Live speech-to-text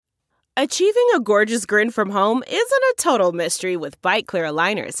Achieving a gorgeous grin from home isn't a total mystery with Byte Clear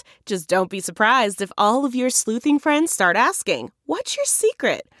aligners. Just don't be surprised if all of your sleuthing friends start asking, "What's your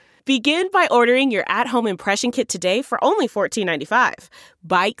secret?" Begin by ordering your at-home impression kit today for only $14.95.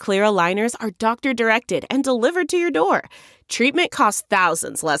 Byte Clear aligners are doctor-directed and delivered to your door. Treatment costs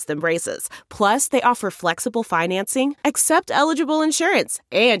thousands less than braces. Plus, they offer flexible financing, accept eligible insurance,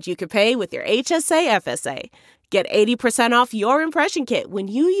 and you can pay with your HSA FSA. Get 80% off your impression kit when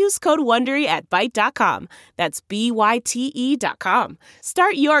you use code WONDERY at Byte.com. That's BYTE.com.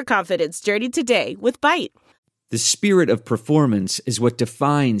 Start your confidence journey today with Byte. The spirit of performance is what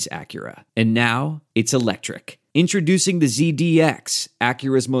defines Acura. And now, it's electric. Introducing the ZDX,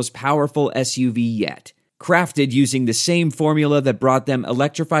 Acura's most powerful SUV yet. Crafted using the same formula that brought them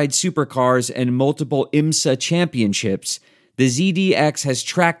electrified supercars and multiple IMSA championships, the ZDX has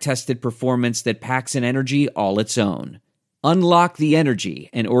track-tested performance that packs an energy all its own. Unlock the energy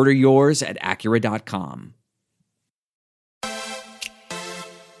and order yours at Acura.com.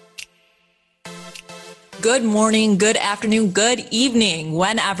 Good morning, good afternoon, good evening,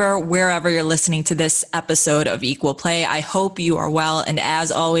 whenever, wherever you're listening to this episode of Equal Play. I hope you are well, and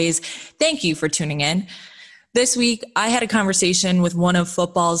as always, thank you for tuning in. This week, I had a conversation with one of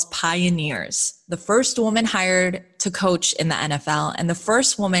football's pioneers, the first woman hired to coach in the NFL and the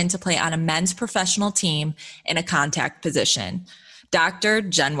first woman to play on a men's professional team in a contact position, Dr.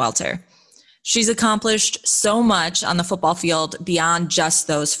 Jen Welter. She's accomplished so much on the football field beyond just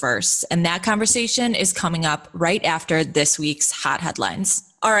those firsts, and that conversation is coming up right after this week's Hot Headlines.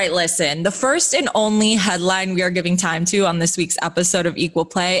 All right, listen, the first and only headline we are giving time to on this week's episode of Equal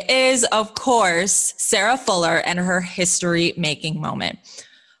Play is, of course, Sarah Fuller and her history-making moment.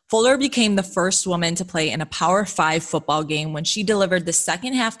 Fuller became the first woman to play in a Power 5 football game when she delivered the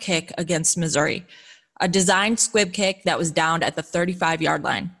second half kick against Missouri, a designed squib kick that was downed at the 35-yard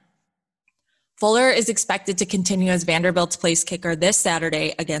line. Fuller is expected to continue as Vanderbilt's place kicker this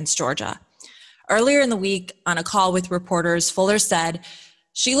Saturday against Georgia. Earlier in the week, on a call with reporters, Fuller said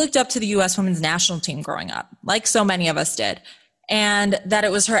she looked up to the U.S. women's national team growing up, like so many of us did, and that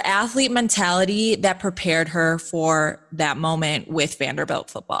it was her athlete mentality that prepared her for that moment with Vanderbilt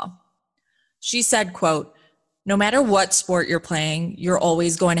football. She said, quote, "No matter what sport you're playing, you're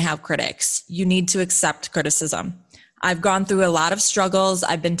always going to have critics. You need to accept criticism. I've gone through a lot of struggles.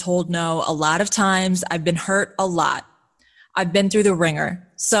 I've been told no a lot of times. I've been hurt a lot. I've been through the ringer.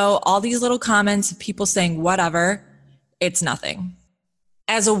 So all these little comments of people saying whatever, it's nothing."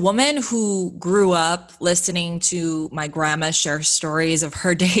 As a woman who grew up listening to my grandma share stories of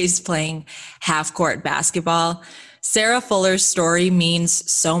her days playing half-court basketball, Sarah Fuller's story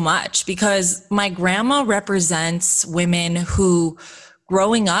means so much because my grandma represents women who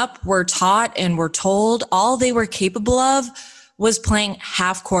growing up were taught and were told all they were capable of was playing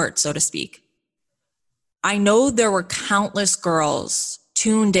half court, so to speak. I know there were countless girls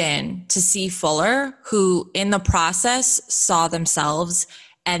tuned in to see Fuller who in the process saw themselves,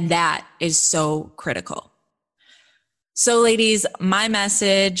 and that is so critical. So ladies, my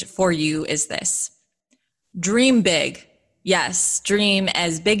message for you is this: dream big. Yes, dream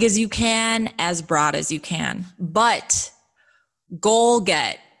as big as you can, as broad as you can, but goal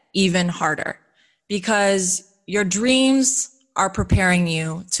get even harder because your dreams are preparing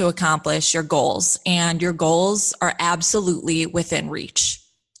you to accomplish your goals, and your goals are absolutely within reach.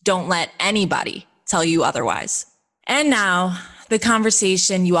 Don't let anybody tell you otherwise. And now, the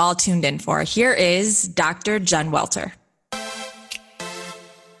conversation you all tuned in for. Here is Dr. Jen Welter.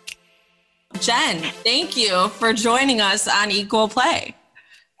 Jen, thank you for joining us on Equal Play.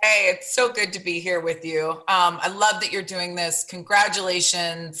 Hey, it's so good to be here with you. I love that you're doing this.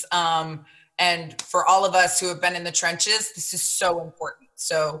 Congratulations. And for all of us who have been in the trenches, this is so important.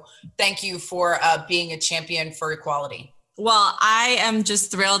 So thank you for being a champion for equality. Well, I am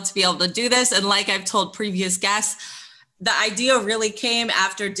just thrilled to be able to do this. And like I've told previous guests, the idea really came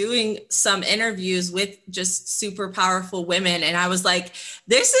after doing some interviews with just super powerful women. And I was like,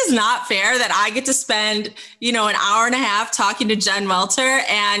 this is not fair that I get to spend, an hour and a half talking to Jen Welter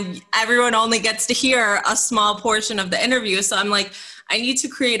and everyone only gets to hear a small portion of the interview. So I'm like, I need to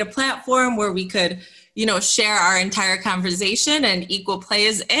create a platform where we could, share our entire conversation, and Equal Play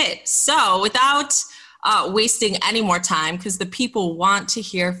is it. So without wasting any more time, because the people want to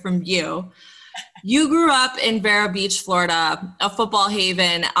hear from you. You grew up in Vero Beach, Florida, a football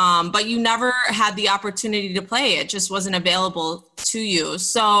haven, but you never had the opportunity to play. It just wasn't available to you.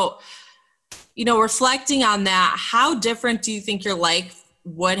 So, reflecting on that, how different do you think your life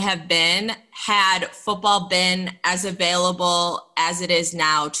would have been had football been as available as it is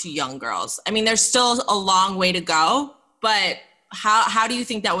now to young girls? I mean, there's still a long way to go, but how do you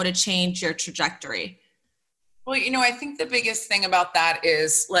think that would have changed your trajectory? Well, I think the biggest thing about that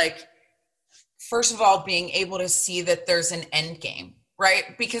is like, first of all, being able to see that there's an end game,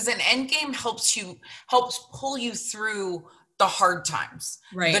 right? Because an end game helps pull you through the hard times,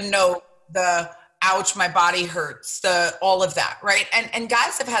 right? The ouch, my body hurts, all of that, right? And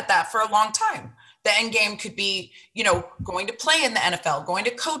guys have had that for a long time. The end game could be, going to play in the NFL, going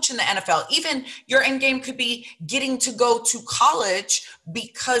to coach in the NFL. Even your end game could be getting to go to college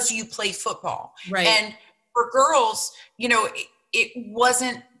because you play football. Right. And for girls, it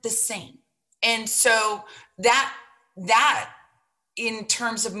wasn't the same. And so that in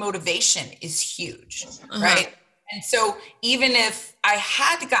terms of motivation is huge, right? And so even if I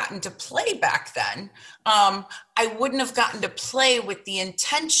had gotten to play back then, I wouldn't have gotten to play with the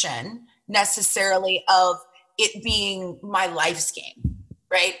intention necessarily of it being my life's game,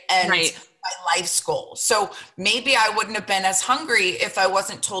 right? And my life's goal. So maybe I wouldn't have been as hungry if I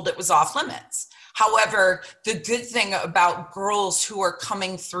wasn't told it was off limits. However, the good thing about girls who are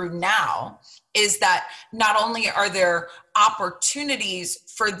coming through now is that not only are there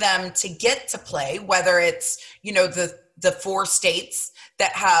opportunities for them to get to play, whether it's, the 4 states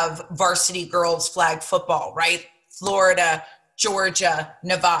that have varsity girls flag football, right? Florida, Georgia,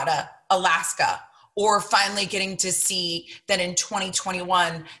 Nevada, Alaska, or finally getting to see that in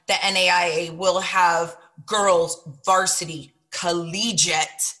 2021, the NAIA will have girls varsity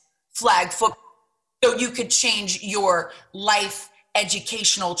collegiate flag football. So you could change your life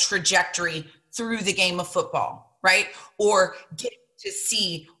educational trajectory through the game of football, right? Or get to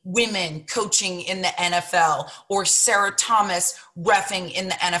see women coaching in the NFL or Sarah Thomas reffing in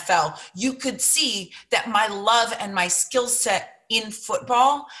the NFL. You could see that my love and my skill set in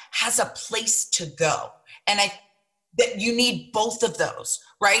football has a place to go. And that you need both of those,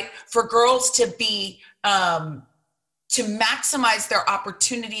 right? For girls to be, to maximize their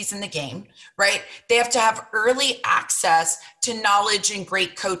opportunities in the game, right? They have to have early access to knowledge and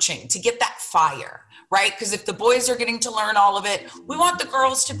great coaching to get that fire, right? Because if the boys are getting to learn all of it, we want the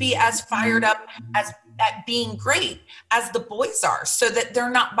girls to be as fired up as at being great as the boys are so that they're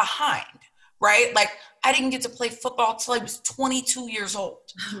not behind, right? Like I didn't get to play football till I was 22 years old.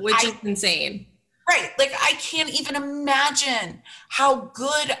 Which is insane. Right. Like I can't even imagine how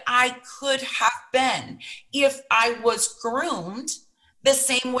good I could have been if I was groomed the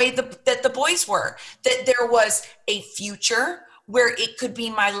same way that the boys were, that there was a future where it could be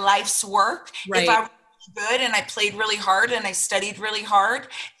my life's work. Right. If I was good and I played really hard and I studied really hard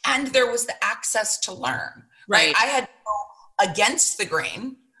and there was the access to learn. Right. I had to go against the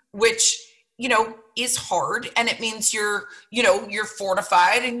grain, which, is hard. And it means you're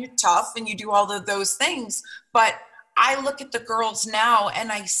fortified and you're tough and you do all of those things. But I look at the girls now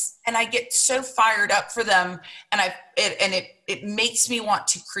and I get so fired up for them. And it makes me want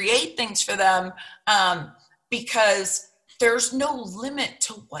to create things for them because there's no limit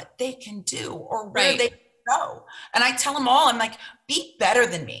to what they can do or where they can go. And I tell them all, I'm like, be better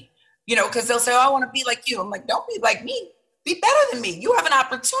than me, because they'll say, oh, I want to be like you. I'm like, don't be like me. Be better than me. You have an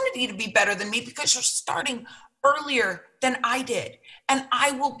opportunity to be better than me because you're starting earlier than I did. And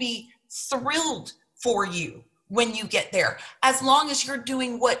I will be thrilled for you when you get there, as long as you're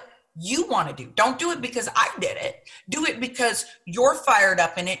doing what you want to do. Don't do it because I did it. Do it because you're fired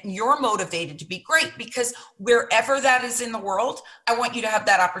up in it and you're motivated to be great, because wherever that is in the world, I want you to have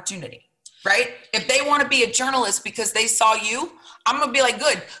that opportunity, right? If they want to be a journalist because they saw you, I'm going to be like,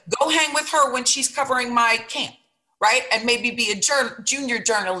 good, go hang with her when she's covering my camp. Right. And maybe be a junior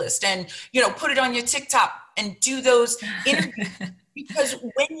journalist and, put it on your TikTok and do those interviews because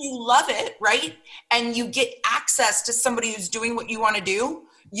when you love it, right. And you get access to somebody who's doing what you want to do,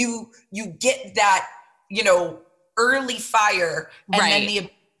 you get that, early fire and then the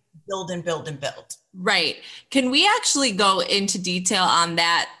build and build and build. Right. Can we actually go into detail on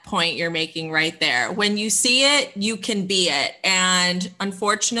that point you're making right there? When you see it, you can be it. And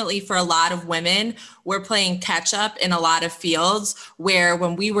unfortunately for a lot of women, we're playing catch up in a lot of fields where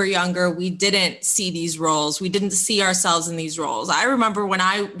when we were younger, we didn't see these roles. We didn't see ourselves in these roles. I remember when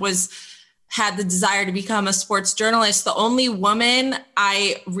I had the desire to become a sports journalist, the only woman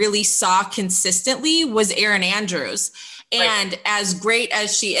I really saw consistently was Erin Andrews. And as great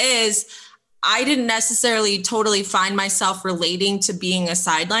as she is, I didn't necessarily totally find myself relating to being a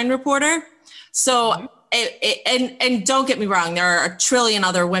sideline reporter. So, and don't get me wrong, there are a trillion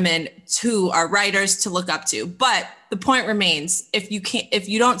other women who are writers to look up to, but the point remains, if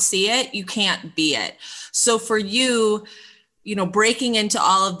you don't see it, you can't be it. So for you, breaking into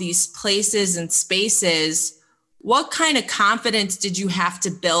all of these places and spaces, what kind of confidence did you have to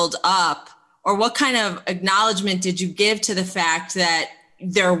build up or what kind of acknowledgement did you give to the fact that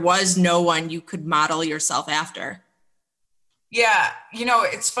there was no one you could model yourself after? Yeah.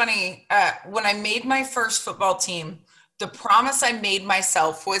 It's funny. When I made my first football team, the promise I made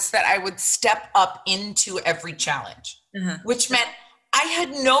myself was that I would step up into every challenge, which meant I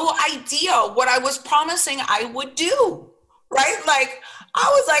had no idea what I was promising I would do. Right? Like, I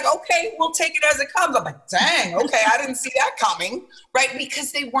was like, okay, we'll take it as it comes. I'm like, dang, okay, I didn't see that coming. Right?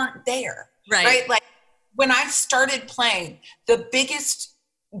 Because they weren't there. Right? Like, when I started playing, the biggest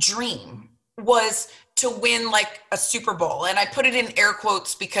dream was to win like a Super Bowl. And I put it in air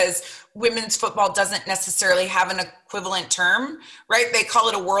quotes because women's football doesn't necessarily have an equivalent term, right? They call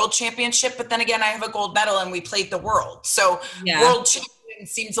it a world championship, but then again, I have a gold medal and we played the world. So world champion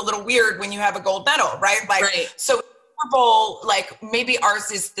seems a little weird when you have a gold medal, right? Like, so Super Bowl, like maybe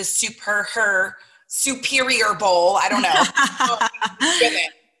ours is the superior bowl. I don't know. Women,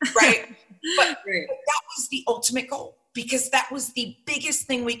 right? But that was the ultimate goal because that was the biggest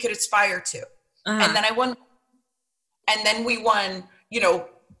thing we could aspire to. And then I won, and then we won,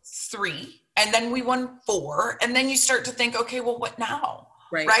 3, and then we won 4. And then you start to think, okay, well, what now?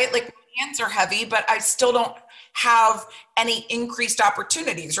 Right? Like my hands are heavy, but I still don't have any increased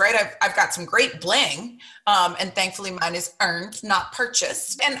opportunities, right? I've got some great bling. And thankfully mine is earned, not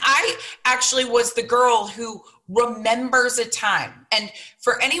purchased. And I actually was the girl who remembers a time. And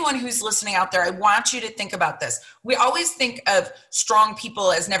for anyone who's listening out there, I want you to think about this. We always think of strong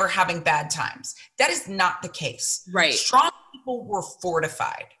people as never having bad times. That is not the case. Right. Strong people were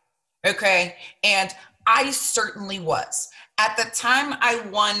fortified. Okay. And I certainly was. At the time I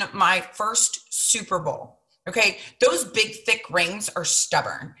won my first Super Bowl, okay, those big, thick rings are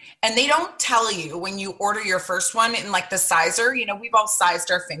stubborn. And they don't tell you when you order your first one in like the sizer, we've all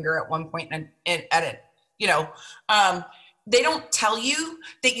sized our finger at one point at it, they don't tell you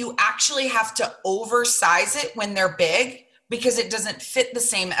that you actually have to oversize it when they're big because it doesn't fit the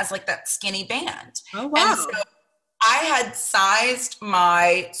same as like that skinny band. Oh, wow. And so I had sized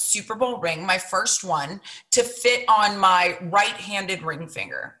my Super Bowl ring, my first one, to fit on my right-handed ring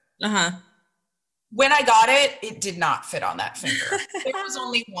finger. When I got it, it did not fit on that finger. There was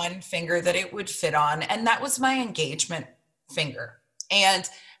only one finger that it would fit on, and that was my engagement finger. And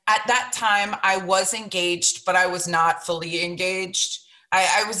at that time, I was engaged, but I was not fully engaged.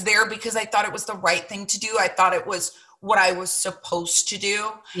 I was there because I thought it was the right thing to do. I thought it was what I was supposed to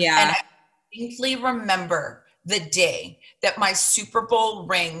do. Yeah. And I distinctly remember the day that my Super Bowl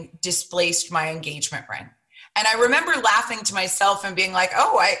ring displaced my engagement ring. And I remember laughing to myself and being like,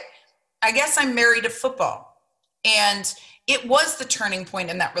 oh, I guess I'm married to football. And it was the turning point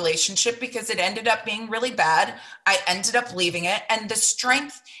in that relationship because it ended up being really bad. I ended up leaving it. And the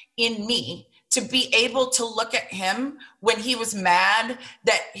strength in me to be able to look at him when he was mad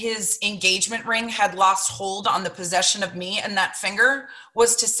that his engagement ring had lost hold on the possession of me and that finger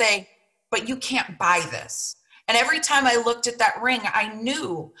was to say, but you can't buy this. And every time I looked at that ring, I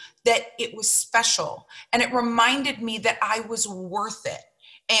knew that it was special. And it reminded me that I was worth it.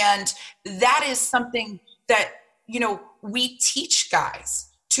 And that is something that, we teach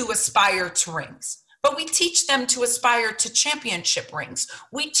guys to aspire to rings, but we teach them to aspire to championship rings.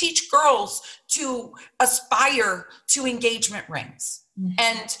 We teach girls to aspire to engagement rings. Mm-hmm.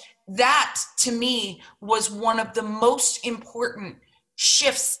 And that to me was one of the most important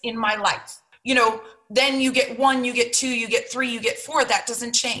shifts in my life. Then you get 1, you get 2, you get 3, you get 4, that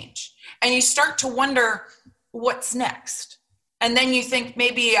doesn't change. And you start to wonder what's next. And then you think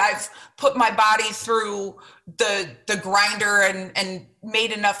maybe I've put my body through the grinder and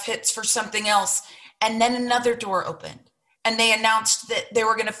made enough hits for something else. And then another door opened and they announced that they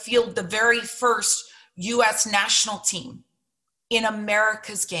were going to field the very first U.S. national team in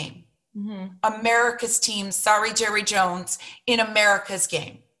America's game. Mm-hmm. America's team, sorry, Jerry Jones, in America's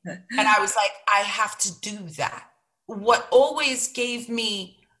game. And I was like, I have to do that. What always gave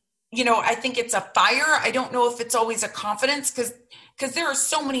me, I think it's a fire. I don't know if it's always a confidence because there are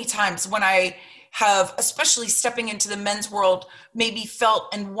so many times when I have, especially stepping into the men's world, maybe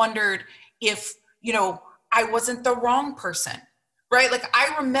felt and wondered if, I wasn't the wrong person, right? Like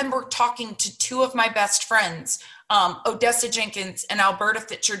I remember talking to 2 of my best friends, Odessa Jenkins and Alberta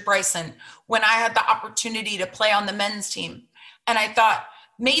Fitchard Bryson, when I had the opportunity to play on the men's team. And I thought,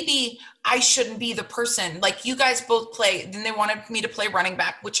 maybe I shouldn't be the person. Like you guys both play. Then they wanted me to play running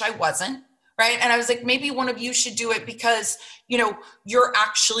back, which I wasn't, right? And I was like, maybe one of you should do it because, you're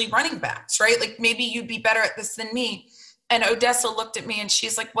actually running backs, right? Like maybe you'd be better at this than me. And Odessa looked at me and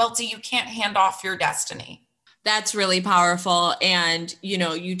she's like, Welty, you can't hand off your destiny. That's really powerful. And,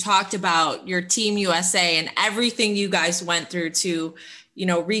 you talked about your Team USA and everything you guys went through to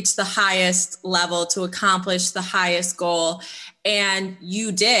reach the highest level, to accomplish the highest goal. And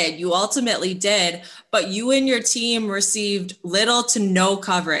you ultimately did, but you and your team received little to no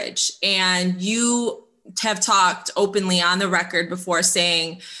coverage. And you have talked openly on the record before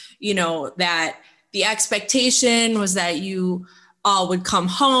saying, that the expectation was that you all would come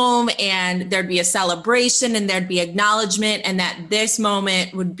home and there'd be a celebration and there'd be acknowledgement, and that this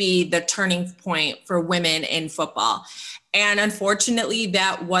moment would be the turning point for women in football. And unfortunately,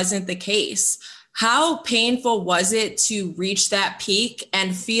 that wasn't the case. How painful was it to reach that peak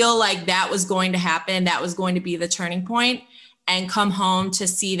and feel like that was going to happen, that was going to be the turning point, and come home to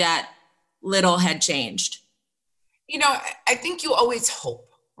see that little had changed? I think you always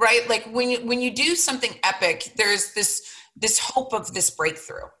hope, right? Like when you do something epic, there's this hope of this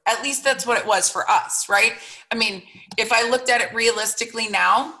breakthrough. At least that's what it was for us, right? I mean, if I looked at it realistically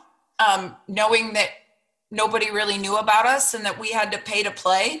now, knowing that nobody really knew about us and that we had to pay to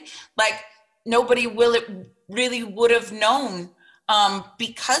play, like nobody really would have known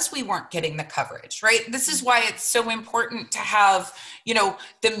because we weren't getting the coverage, right? This is why it's so important to have,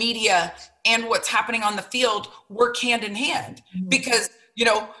 the media and what's happening on the field work hand in hand, because,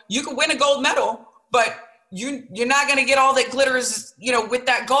 you can win a gold medal, but you're not going to get all that glitters, with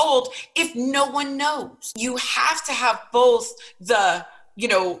that gold if no one knows. You have to have both the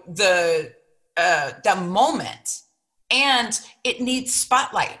moment, and it needs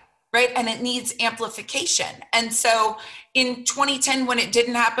spotlight, right? And it needs amplification. And so in 2010, when it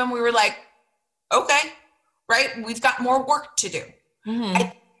didn't happen, we were like, okay, right? We've got more work to do. I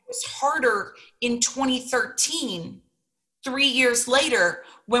think it was harder in 2013, 3 years later,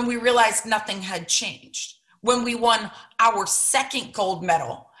 when we realized nothing had changed, when we won our second gold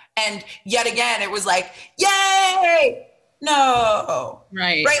medal. And yet again, it was like, yay! No.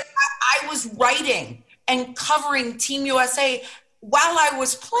 Right. I was writing and covering Team USA while I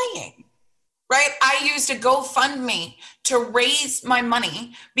was playing, right? I used a GoFundMe to raise my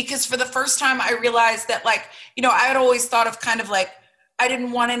money, because for the first time I realized that, I had always thought of kind of like, I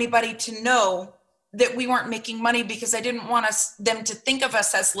didn't want anybody to know that we weren't making money, because I didn't want them to think of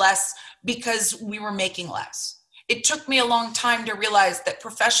us as less because we were making less. It took me a long time to realize that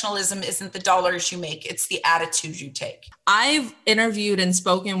professionalism isn't the dollars you make, it's the attitude you take. I've interviewed and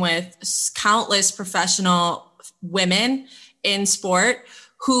spoken with countless professional women in sport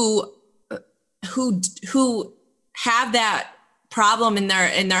who have that problem in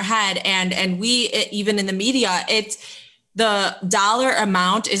their head, and we, even in the media, the dollar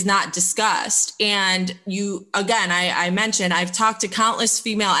amount is not discussed. And I mentioned, I've talked to countless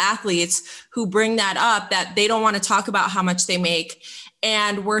female athletes who bring that up, that they don't want to talk about how much they make.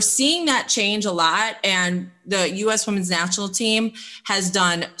 And we're seeing that change a lot. And the U.S. women's national team has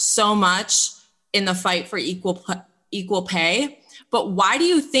done so much in the fight for equal pay. But why do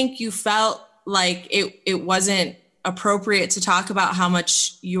you think you felt like it wasn't appropriate to talk about how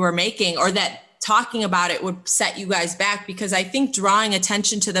much you were making, or that talking about it would set you guys back? Because I think drawing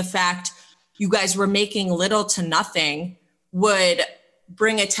attention to the fact you guys were making little to nothing would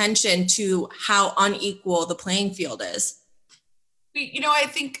bring attention to how unequal the playing field is. I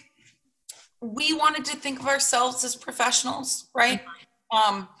think we wanted to think of ourselves as professionals, right?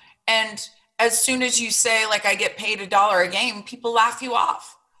 And as soon as you say, like, I get paid $1 a game, people laugh you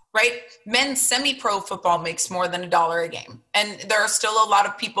off. Right? Men's semi-pro football makes more than $1 a game. And there are still a lot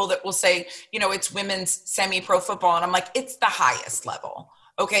of people that will say, it's women's semi-pro football. And I'm like, it's the highest level.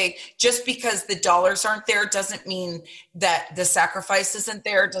 Okay. Just because the dollars aren't there doesn't mean that the sacrifice isn't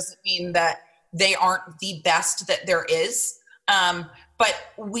there. Doesn't mean that they aren't the best that there is. But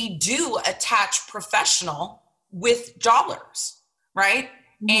we do attach professional with dollars, right?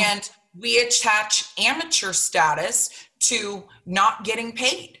 Mm-hmm. And we attach amateur status to not getting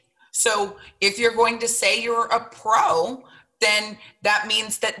paid. So if you're going to say you're a pro, then that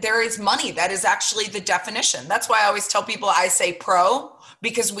means that there is money. That is actually the definition. That's why I always tell people I say pro,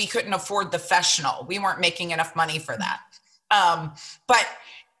 because we couldn't afford the professional. We weren't making enough money for that. But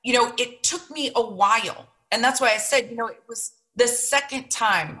it took me a while. And that's why I said, it was the second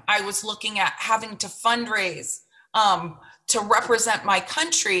time I was looking at having to fundraise to represent my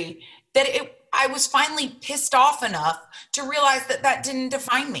country, that I was finally pissed off enough to realize that didn't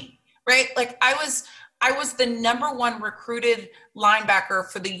define me, right? Like I was the number one recruited linebacker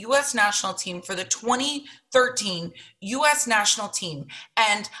for the U.S. national team for the 2013 U.S. national team.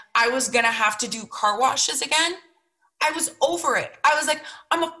 And I was going to have to do car washes again. I was over it. I was like,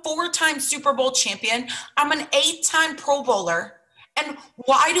 I'm a 4-time Super Bowl champion. I'm an 8-time Pro Bowler. And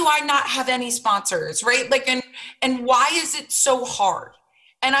why do I not have any sponsors, right? Like, and why is it so hard?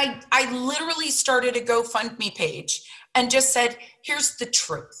 And I literally started a GoFundMe page and just said, here's the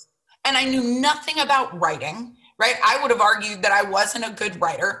truth. And I knew nothing about writing, right? I would have argued that I wasn't a good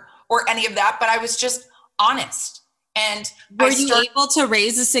writer or any of that, but I was just honest. And were you able to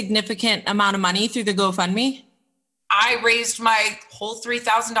raise a significant amount of money through the GoFundMe? I raised my whole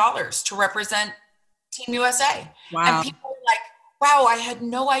 $3,000 to represent Team USA. Wow. And people were like, wow, I had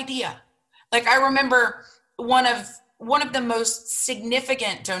no idea. Like, I remember one of the most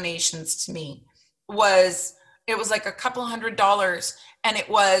significant donations to me was like a couple $100, and it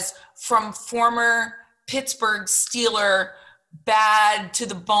was from former Pittsburgh Steeler, bad to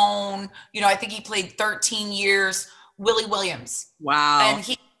the bone. You know, I think he played 13 years, Willie Williams. Wow. And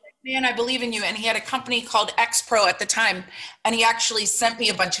he, man, I believe in you. And he had a company called X Pro at the time. And he actually sent me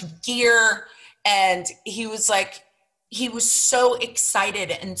a bunch of gear. And he was like, he was so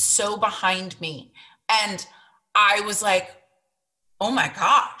excited and so behind me. And I was like, oh my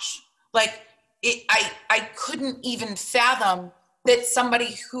gosh. Like, I couldn't even fathom that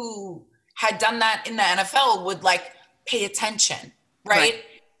somebody who had done that in the NFL would like pay attention. Right.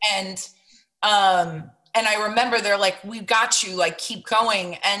 And I remember they're like, we've got you, like, keep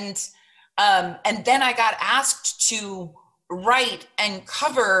going. And then I got asked to write and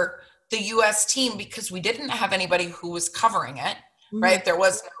cover the US team because we didn't have anybody who was covering it. Mm-hmm. Right. There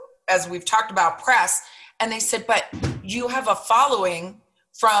was, as we've talked about, press. And they said, but you have a following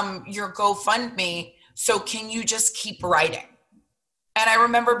from your GoFundMe. So can you just keep writing? And I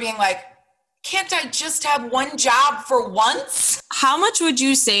remember being like, can't I just have one job for once? How much would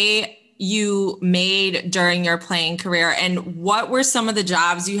you say you made during your playing career? And what were some of the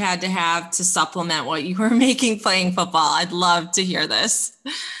jobs you had to have to supplement what you were making playing football? I'd love to hear this.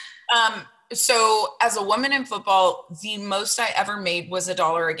 So as a woman in football, the most I ever made was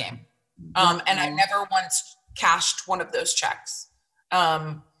 $1 a game. And I never once cashed one of those checks.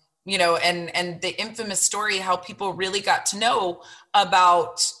 You know, and the infamous story, how people really got to know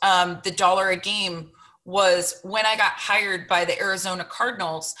about the $1 a game was when I got hired by the Arizona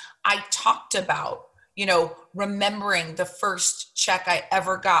Cardinals. I talked about, you know, remembering the first check I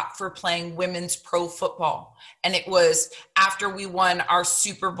ever got for playing women's pro football. And it was after we won our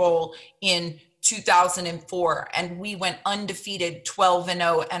Super Bowl in 2004, and we went undefeated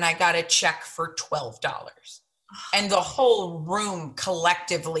 12-0, and I got a check for $12. And the whole room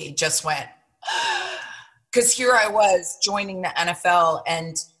collectively just went, because here I was joining the NFL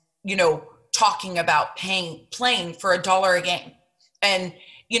and, you know, talking about playing for $1 a game. And,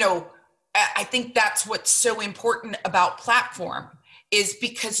 you know, I think that's what's so important about platform, is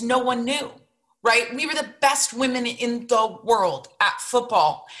because no one knew, right? We were the best women in the world at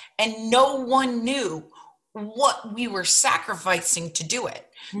football, and no one knew what we were sacrificing to do it.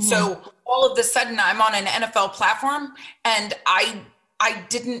 Mm-hmm. So all of a sudden I'm on an NFL platform, and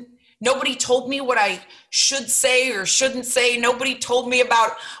nobody told me what I should say or shouldn't say. Nobody told me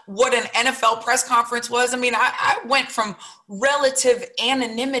about what an NFL press conference was. I mean, I went from relative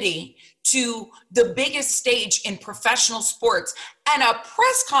anonymity to the biggest stage in professional sports, and a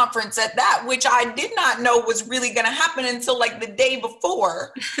press conference at that, which I did not know was really going to happen until like the day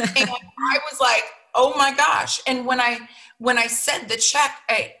before. And I was like, oh my gosh. And when I said the check,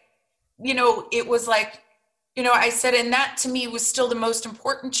 it was like, you know, I said, and that to me was still the most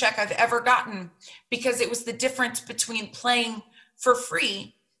important check I've ever gotten, because it was the difference between playing for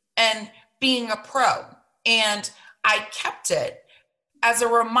free and being a pro. And I kept it as a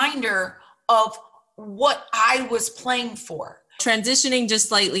reminder of what I was playing for. Transitioning just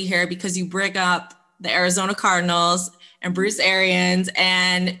slightly here, because you bring up the Arizona Cardinals and Bruce Arians,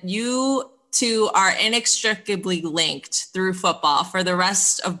 and you two are inextricably linked through football. For the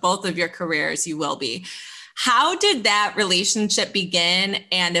rest of both of your careers, you will be. How did that relationship begin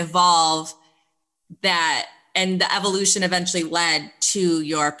and evolve, that and the evolution eventually led to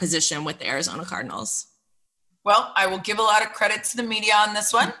your position with the Arizona Cardinals? Well, I will give a lot of credit to the media on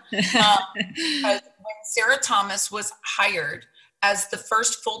this one. Because when Sarah Thomas was hired as the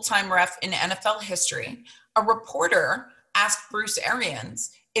first full-time ref in NFL history, a reporter asked Bruce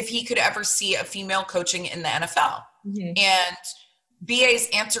Arians if he could ever see a female coaching in the NFL. Mm-hmm. And BA's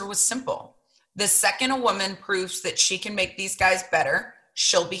answer was simple. The second a woman proves that she can make these guys better,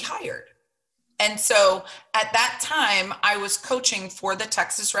 she'll be hired. And so at that time, I was coaching for the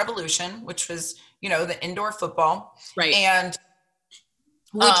Texas Revolution, which was, you know, the indoor football. Right. And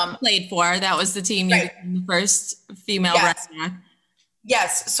which you played for. That was the team you became the first female yes. ref.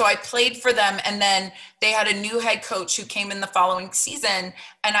 Yes. So I played for them, and then they had a new head coach who came in the following season,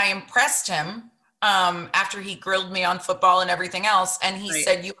 and I impressed him after he grilled me on football and everything else. And he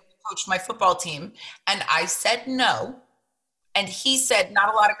said, you coach my football team. And I said no. And he said,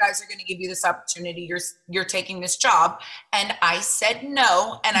 not a lot of guys are going to give you this opportunity. You're taking this job. And I said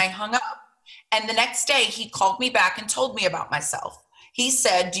no, and I hung up. And the next day he called me back and told me about myself. He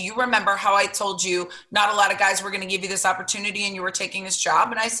said, do you remember how I told you not a lot of guys were going to give you this opportunity and you were taking this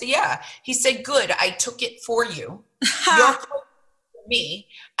job? And I said, yeah. He said, good. I took it for you. You're for me.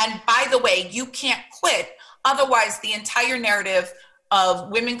 And by the way, you can't quit. Otherwise, the entire narrative of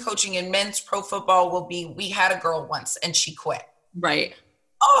women coaching in men's pro football will be, we had a girl once and she quit. Right.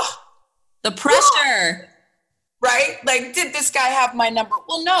 Oh, the pressure. Right? Like, did this guy have my number?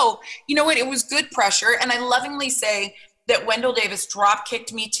 Well, no. You know what? It was good pressure. And I lovingly say that Wendell Davis drop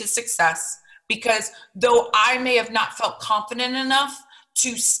kicked me to success, because though I may have not felt confident enough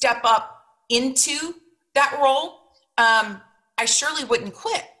to step up into that role, I surely wouldn't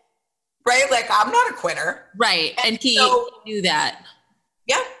quit. Right? Like, I'm not a quitter. Right. And he knew that.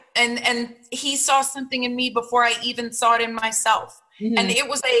 Yeah. And he saw something in me before I even saw it in myself. Mm-hmm. And it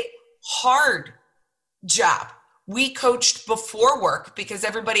was a hard job. We coached before work because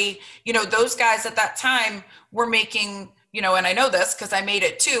everybody, you know, those guys at that time were making, you know, and I know this because I made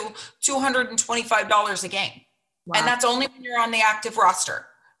it too, $225 a game. Wow. And that's only when you're on the active roster,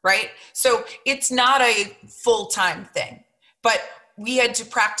 right? So it's not a full-time thing, but we had to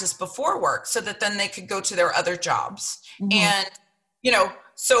practice before work so that then they could go to their other jobs. Mm-hmm. And, you know,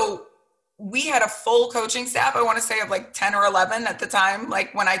 so we had a full coaching staff, I want to say of like 10 or 11 at the time,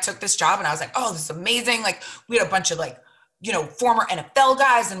 like when I took this job, and I was like, oh, this is amazing. Like, we had a bunch of like, you know, former NFL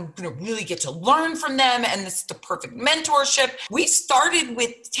guys, and you know, really get to learn from them. And this is the perfect mentorship. We started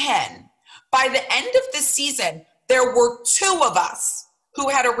with 10. By the end of the season, there were 2 of us who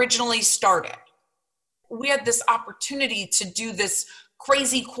had originally started. We had this opportunity to do this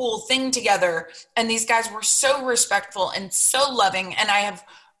crazy cool thing together. And these guys were so respectful and so loving. And I have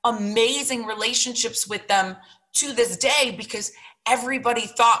amazing relationships with them to this day, because everybody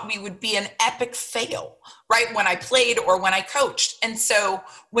thought we would be an epic fail, right? When I played or when I coached. And so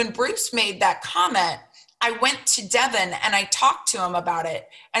when Bruce made that comment, I went to Devin and I talked to him about it.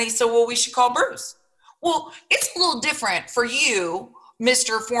 And he said, well, we should call Bruce. Well, it's a little different for you,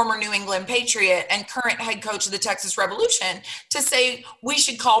 Mr. Former New England Patriot and current head coach of the Texas Revolution, to say we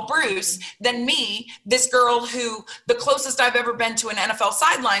should call Bruce than me, this girl who the closest I've ever been to an NFL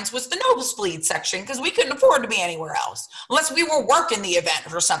sidelines was the nosebleed section, because we couldn't afford to be anywhere else unless we were working the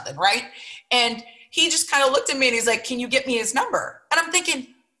event or something, right? And he just kind of looked at me and he's like, can you get me his number? And I'm thinking,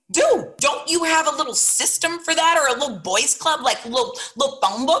 dude, don't you have a little system for that, or a little boys club, like a little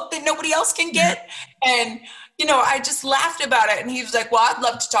phone book that nobody else can get? And you know, I just laughed about it. And he was like, well, I'd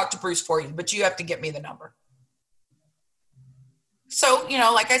love to talk to Bruce for you, but you have to get me the number. So, you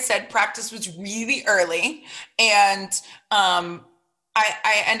know, like I said, practice was really early. And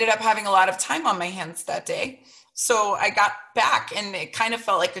I ended up having a lot of time on my hands that day. So I got back and it kind of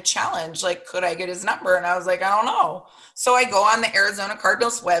felt like a challenge. Like, could I get his number? And I was like, I don't know. So I go on the Arizona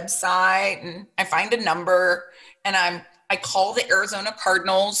Cardinals website and I find a number, and I call the Arizona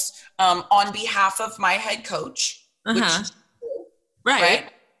Cardinals on behalf of my head coach. Uh-huh. Which,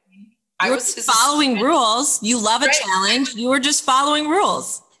 right? I was following rules. You love a challenge. You were just following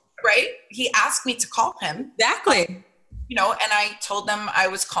rules. Right? He asked me to call him. Exactly. You know, and I told them I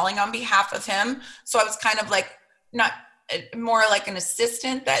was calling on behalf of him. So I was kind of like, not more like an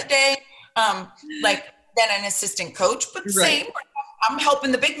assistant that day, like than an assistant coach, but the same. I'm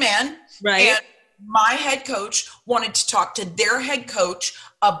helping the big man. Right. And my head coach wanted to talk to their head coach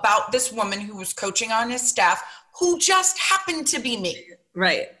about this woman who was coaching on his staff, who just happened to be me.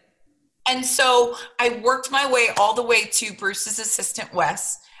 Right. And so I worked my way all the way to Bruce's assistant,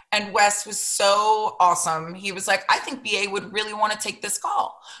 Wes. And Wes was so awesome. He was like, I think BA would really want to take this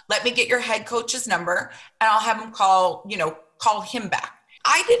call. Let me get your head coach's number and I'll have him call him back.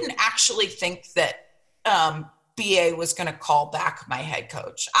 I didn't actually think that BA was going to call back my head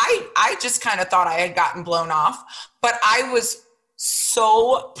coach. I just kind of thought I had gotten blown off, but I was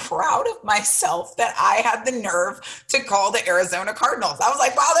so proud of myself that I had the nerve to call the Arizona Cardinals. I was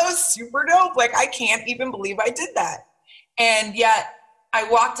like, wow, that was super dope. Like, I can't even believe I did that. And yet I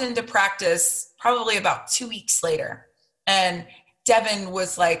walked into practice probably about 2 weeks later, and Devin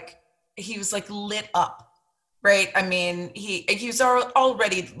was like, he was like lit up, right? I mean, he was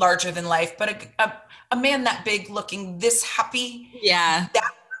already larger than life, but a man that big, looking this happy. Yeah.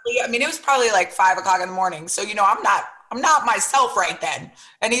 That early. I mean, it was probably like 5 o'clock in the morning. So, you know, I'm not myself right then.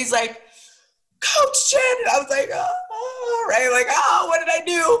 And he's like, Coach Jen. And I was like, oh, right. Like, oh, what did I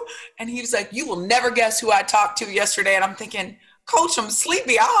do? And he was like, you will never guess who I talked to yesterday. And I'm thinking, Coach, I'm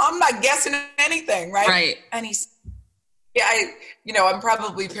sleepy. I'm not guessing anything. Right. Right. And he's, Yeah, I'm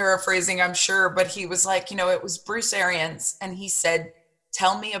probably paraphrasing, I'm sure, but he was like, it was Bruce Arians, and he said,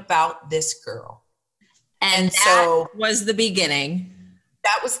 "Tell me about this girl." And that so was the beginning.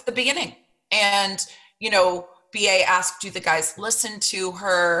 That was the beginning. And, BA asked, do the guys listen to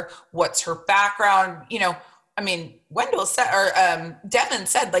her? What's her background? Wendell said, or Devin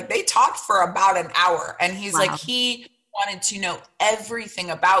said, like, they talked for about an hour, and he's like, he wanted to know everything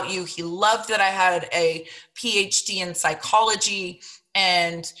about you. He loved that I had a PhD in psychology,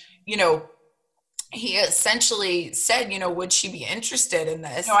 and, he essentially said, would she be interested in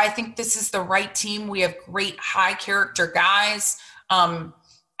this? I think this is the right team. We have great high character guys.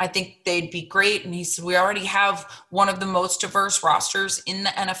 I think they'd be great. And he said, we already have one of the most diverse rosters in the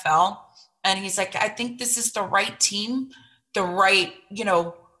NFL. And he's like, I think this is the right team, the right,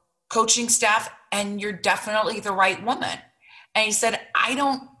 coaching staff, and you're definitely the right woman. And he said, I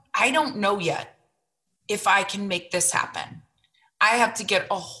don't know yet if I can make this happen. I have to get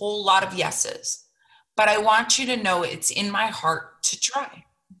a whole lot of yeses, but I want you to know it's in my heart to try.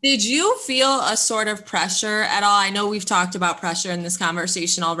 Did you feel a sort of pressure at all? I know we've talked about pressure in this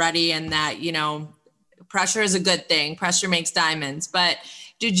conversation already, and that, pressure is a good thing. Pressure makes diamonds. But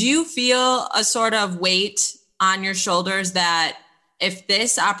did you feel a sort of weight on your shoulders that if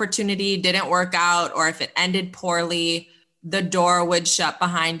this opportunity didn't work out, or if it ended poorly, the door would shut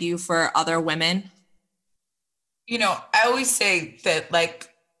behind you for other women? I always say that, like,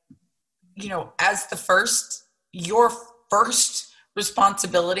 as your first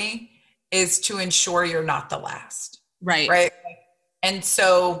responsibility is to ensure you're not the last. Right. And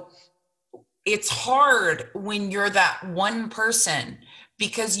so it's hard when you're that one person,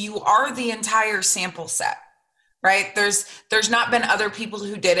 because you are the entire sample set, right? There's not been other people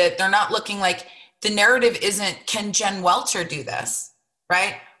who did it. They're not looking like, the narrative isn't, can Jen Welter do this,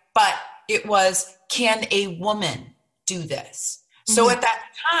 right? But it was, can a woman do this? So at that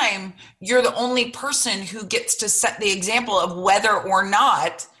time, you're the only person who gets to set the example of whether or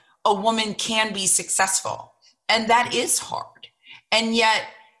not a woman can be successful. And that is hard. And yet,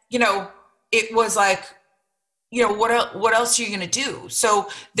 it was like, what else are you going to do? So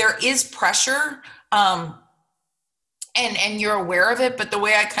there is pressure, and you're aware of it. But the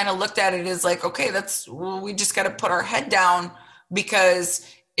way I kind of looked at it is like, okay, we just got to put our head down, because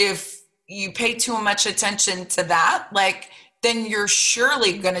if you pay too much attention to that, then you're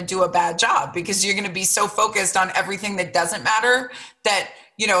surely going to do a bad job, because you're going to be so focused on everything that doesn't matter that,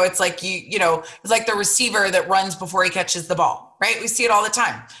 it's like it's like the receiver that runs before he catches the ball, right? We see it all the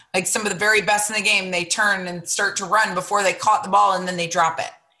time. Like, some of the very best in the game, they turn and start to run before they caught the ball, and then they drop it.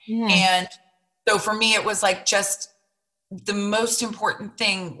 Yeah. And so for me, it was like, just the most important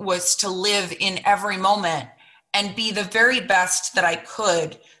thing was to live in every moment and be the very best that I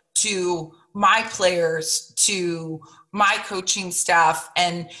could to my players, to my coaching staff,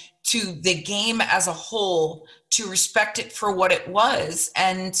 and to the game as a whole, to respect it for what it was.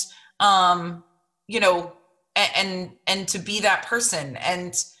 And, and to be that person,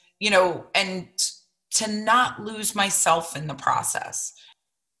 and, and to not lose myself in the process.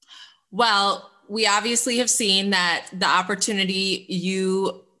 Well, we obviously have seen that the opportunity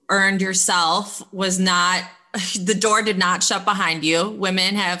you earned yourself was not, the door did not shut behind you.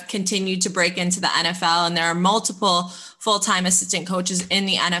 Women have continued to break into the NFL, and there are multiple full-time assistant coaches in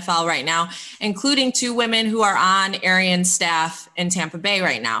the NFL right now, including 2 women who are on Arians' staff in Tampa Bay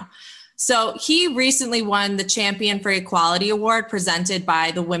right now. So he recently won the Champion for Equality Award presented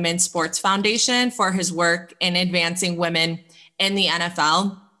by the Women's Sports Foundation for his work in advancing women in the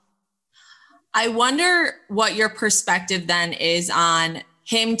NFL. I wonder what your perspective then is on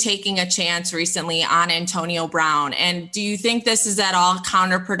him taking a chance recently on Antonio Brown. And do you think this is at all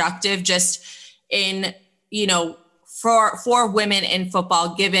counterproductive, just in, for women in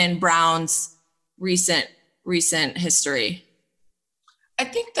football, given Brown's recent history? I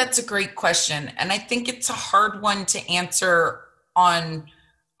think that's a great question. And I think it's a hard one to answer on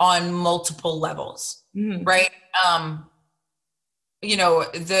multiple levels, right?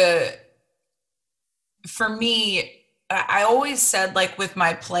 For me, I always said, like, with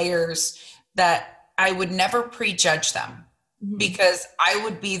my players, that I would never prejudge them, because I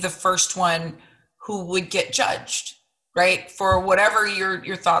would be the first one who would get judged, right? For whatever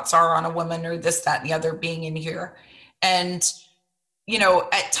your thoughts are on a woman, or this, that, and the other being in here. And,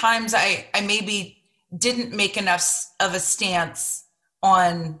 at times I maybe didn't make enough of a stance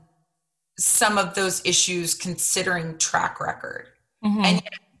on some of those issues, considering track record. And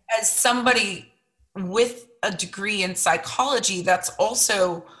yet, as somebody with a degree in psychology, that's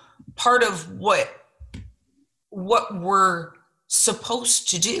also part of what we're supposed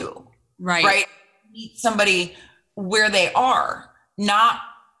to do. Right. Meet somebody where they are, not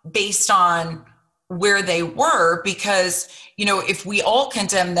based on where they were, because, you know, if we all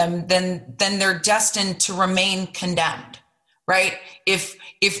condemn them, then they're destined to remain condemned, right? If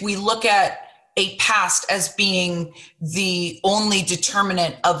we look at a past as being the only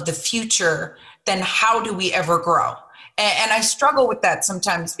determinant of the future, then how do we ever grow? And I struggle with that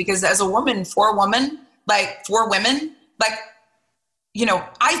sometimes, because as a woman, for women, you know,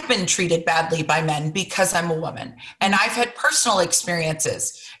 I've been treated badly by men because I'm a woman, and I've had personal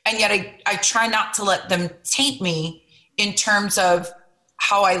experiences, and yet I try not to let them taint me in terms of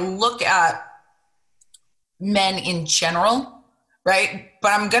how I look at men in general, right?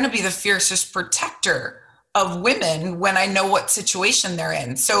 But I'm going to be the fiercest protector of women when I know what situation they're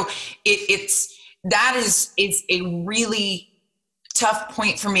in. So that is a really tough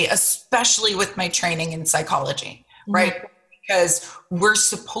point for me, especially with my training in psychology, right? Mm-hmm. Because we're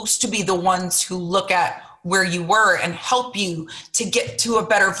supposed to be the ones who look at where you were and help you to get to a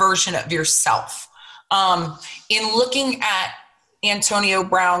better version of yourself. In looking at Antonio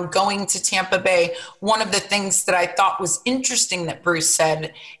Brown going to Tampa Bay, one of the things that I thought was interesting that Bruce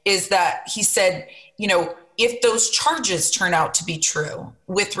said is that he said, you know, if those charges turn out to be true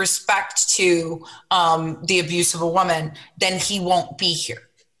with respect to the abuse of a woman, then he won't be here,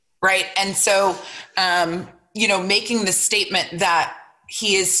 right? And so, you know, making the statement that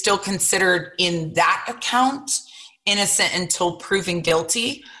he is still considered in that account innocent until proven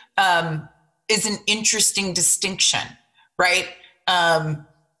guilty is an interesting distinction, right?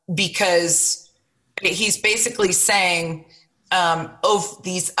 Because he's basically saying of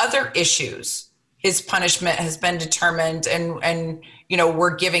these other issues, his punishment has been determined, and you know,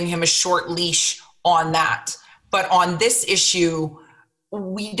 we're giving him a short leash on that. But on this issue,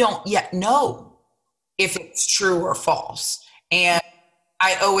 we don't yet know if it's true or false. And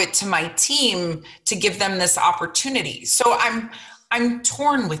I owe it to my team to give them this opportunity. So I'm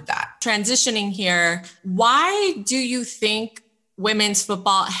torn with that. Transitioning here, why do you think women's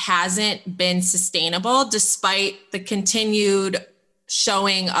football hasn't been sustainable despite the continued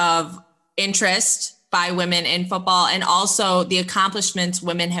showing of interest by women in football and also the accomplishments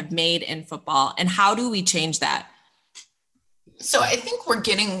women have made in football? And how do we change that? So I think we're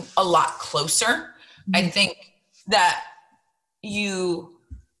getting a lot closer. I think that you,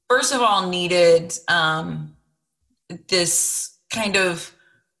 first of all, needed this kind of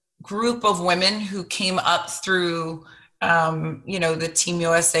group of women who came up through, you know, the Team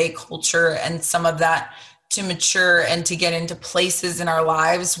USA culture and some of that to mature and to get into places in our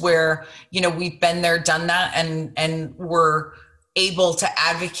lives where, you know, we've been there, done that, and we're able to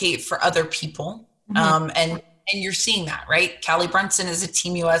advocate for other people. And you're seeing that, right? Callie Brunson is a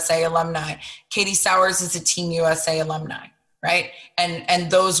Team USA alumni. Katie Sowers is a Team USA alumni, right?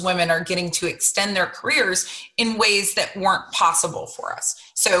 And those women are getting to extend their careers in ways that weren't possible for us.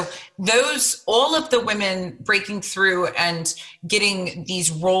 So all of the women breaking through and getting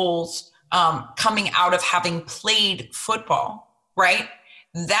these roles coming out of having played football, right?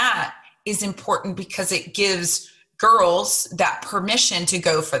 That is important because it gives girls that permission to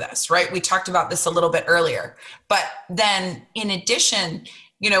go for this, right? We talked about this a little bit earlier. But then in addition,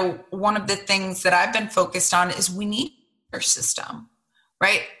 you know, one of the things that I've been focused on is we need a system,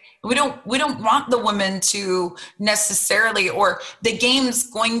 right? We don't want the women to necessarily, or the game's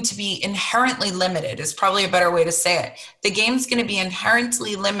going to be inherently limited is probably a better way to say it. The game's going to be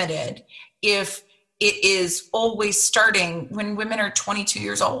inherently limited if it is always starting when women are 22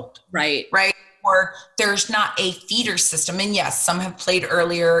 years old. Right. Right. Or there's not a feeder system. And yes, some have played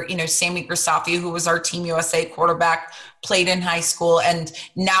earlier. You know, Sammy Grisafi, who was our Team USA quarterback, played in high school. And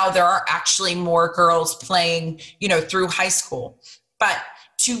now there are actually more girls playing, you know, through high school. But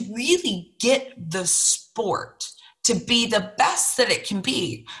to really get the sport to be the best that it can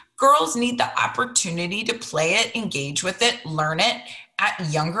be, girls need the opportunity to play it, engage with it, learn it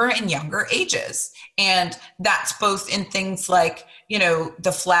at younger and younger ages. And that's both in things like, you know,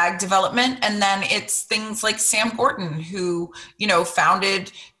 the flag development. And then it's things like Sam Gordon, who, you know,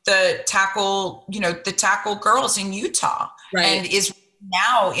 founded the tackle girls in Utah, right, and is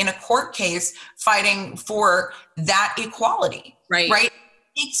now in a court case fighting for that equality. Right. It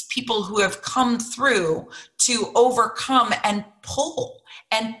takes people who have come through to overcome and pull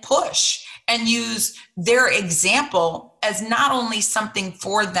and push and use their example as not only something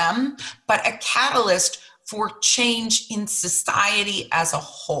for them, but a catalyst for change in society as a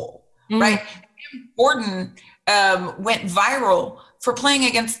whole, right? Gordon went viral for playing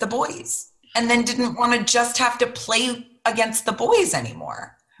against the boys and then didn't want to just have to play against the boys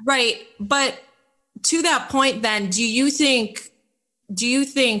anymore. Right. But to that point then, do you think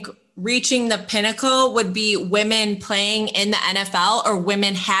reaching the pinnacle would be women playing in the NFL or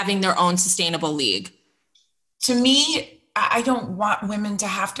women having their own sustainable league? To me, I don't want women to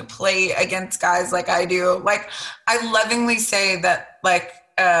have to play against guys like I do. Like, I lovingly say that, like,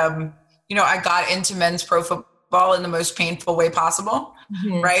 I got into men's pro football in the most painful way possible,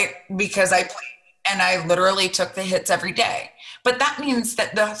 right? Because I played and I literally took the hits every day. But that means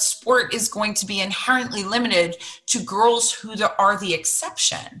that the sport is going to be inherently limited to girls who are the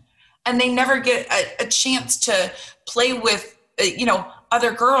exception. And they never get a chance to play with,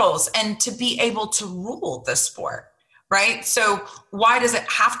 other girls and to be able to rule the sport. Right? So why does it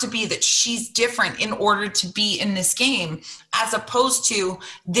have to be that she's different in order to be in this game, as opposed to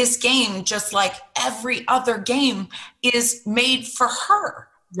this game, just like every other game, is made for her?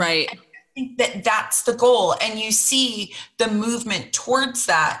 Right. And I think that's the goal. And you see the movement towards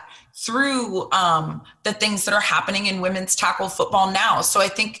that through the things that are happening in women's tackle football now. So I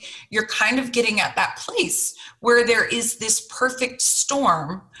think you're kind of getting at that place where there is this perfect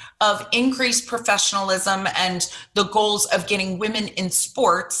storm of increased professionalism and the goals of getting women in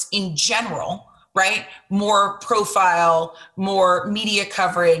sports in general, right? More profile, more media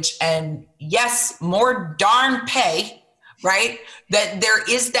coverage, and yes, more darn pay, right? That there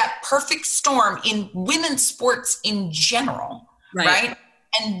is that perfect storm in women's sports in general, right?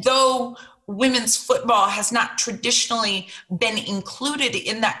 And though women's football has not traditionally been included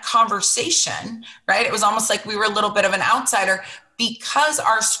in that conversation, right? It was almost like we were a little bit of an outsider because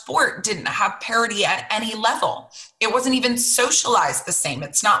our sport didn't have parity at any level. It wasn't even socialized the same.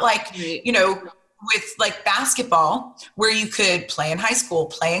 It's not like, with like basketball, where you could play in high school,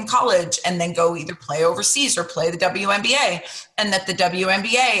 play in college, and then go either play overseas or play the WNBA, and that the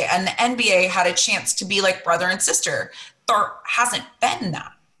WNBA and the NBA had a chance to be like brother and sister. There hasn't been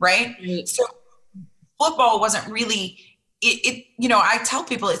that, right? So football wasn't really, I tell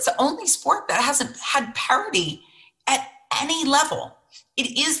people it's the only sport that hasn't had parity at any level.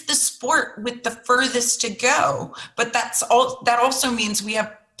 It is the sport with the furthest to go, but that also means we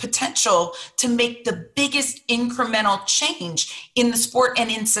have potential to make the biggest incremental change in the sport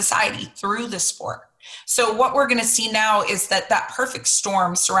and in society through the sport. So what we're going to see now is that perfect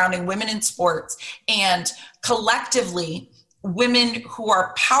storm surrounding women in sports, and collectively women who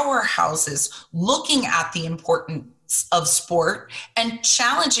are powerhouses looking at the importance of sport and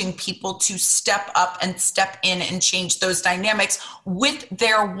challenging people to step up and step in and change those dynamics with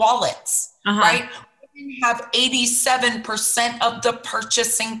their wallets, right? Women have 87% of the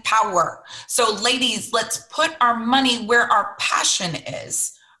purchasing power. So ladies, let's put our money where our passion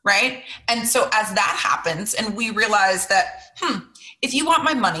is, right? And so as that happens and we realize that, if you want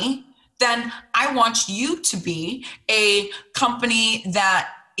my money, then I want you to be a company that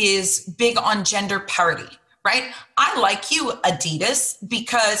is big on gender parity, right? I like you, Adidas,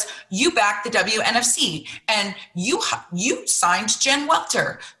 because you back the WNFC and you signed Jen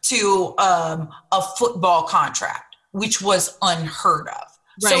Welter to a football contract, which was unheard of.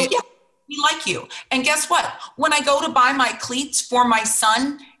 Right. So yeah, we like you. And guess what? When I go to buy my cleats for my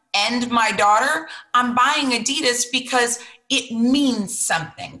son and my daughter, I'm buying Adidas because it means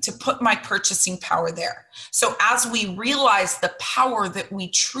something to put my purchasing power there. So as we realize the power that we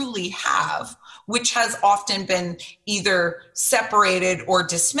truly have, which has often been either separated or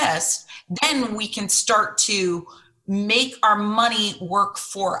dismissed, then we can start to make our money work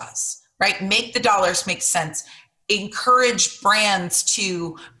for us, right? Make the dollars make sense. Encourage brands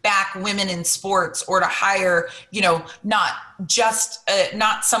to back women in sports or to hire,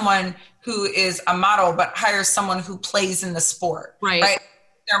 not someone who is a model, but hire someone who plays in the sport, right?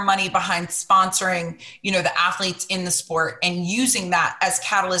 Their money behind sponsoring, the athletes in the sport and using that as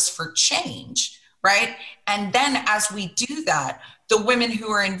catalyst for change, right? And then as we do that, the women who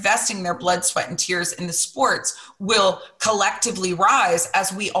are investing their blood, sweat, and tears in the sports will collectively rise,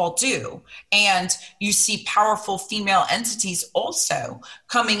 as we all do. And you see powerful female entities also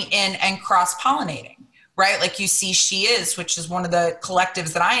coming in and cross-pollinating, right? Like you see She Is, which is one of the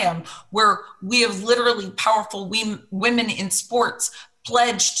collectives that I am, where we have literally powerful women in sports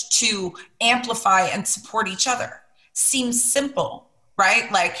pledged to amplify and support each other. Seems simple,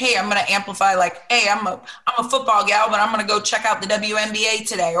 right? Like, hey, I'm going to amplify, like, hey, I'm a football gal, but I'm going to go check out the WNBA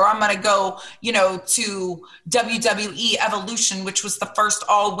today, or I'm going to go, to WWE Evolution, which was the first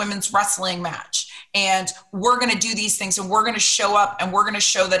all women's wrestling match. And we're going to do these things and we're going to show up and we're going to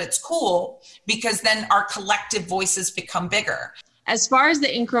show that it's cool, because then our collective voices become bigger. As far as the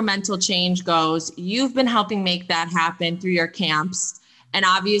incremental change goes, you've been helping make that happen through your camps. And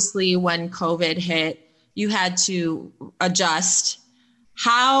obviously when COVID hit, you had to adjust.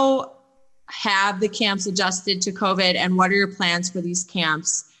 How have the camps adjusted to COVID, and what are your plans for these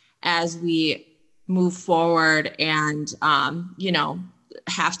camps as we move forward and,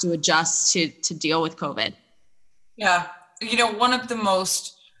 have to adjust to deal with COVID. Yeah. One of the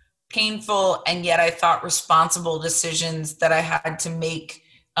most painful and yet I thought responsible decisions that I had to make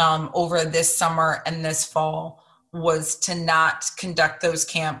over this summer and this fall was to not conduct those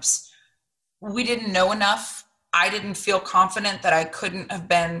camps. We didn't know enough. I didn't feel confident that I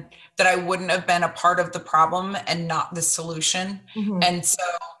wouldn't have been a part of the problem and not the solution. Mm-hmm. And so,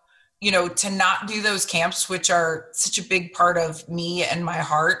 to not do those camps, which are such a big part of me and my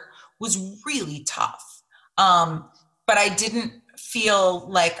heart, was really tough. But I didn't feel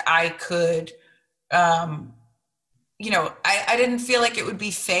like I could, I didn't feel like it would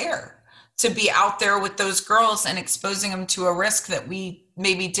be fair to be out there with those girls and exposing them to a risk that we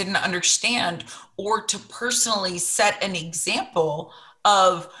maybe didn't understand, or to personally set an example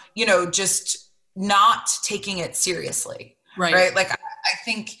of, just not taking it seriously. Right. Like, I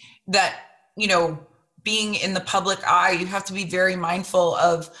think that, being in the public eye, you have to be very mindful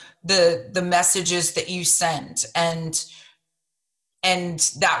of the messages that you send. And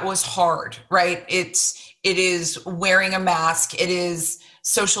that was hard, right? It is wearing a mask. It is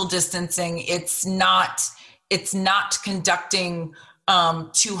social distancing. It's not conducting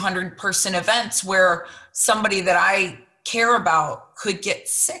 200-person events where somebody that I care about could get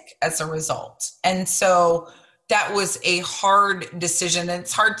sick as a result. And so that was a hard decision, and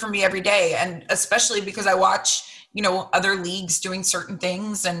it's hard for me every day. And especially because I watch, other leagues doing certain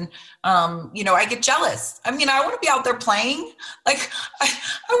things, and, I get jealous. I mean, I want to be out there playing. Like, I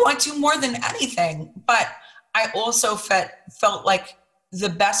want to more than anything, but I also felt like the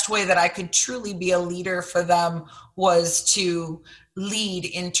best way that I could truly be a leader for them was to lead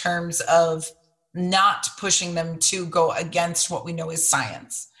in terms of not pushing them to go against what we know is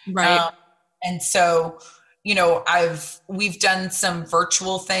science. Right. And so, we've done some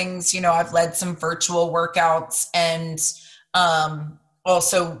virtual things, I've led some virtual workouts, and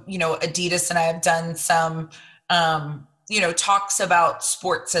also, Adidas and I have done some, talks about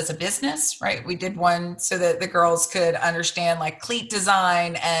sports as a business, right? We did one so that the girls could understand like cleat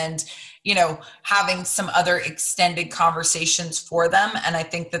design and, having some other extended conversations for them. And I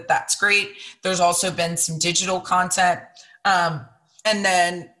think that that's great. There's also been some digital content. And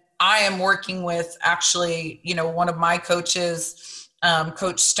then I am working with actually, one of my coaches,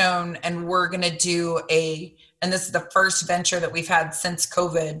 Coach Stone, and we're going to do and this is the first venture that we've had since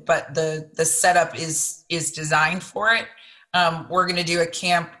COVID, but the setup is designed for it. We're going to do a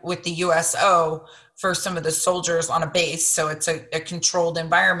camp with the USO for some of the soldiers on a base. So it's a controlled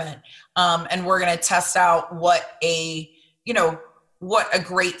environment. And we're going to test out what a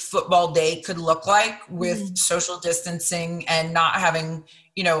great football day could look like with social distancing and not having,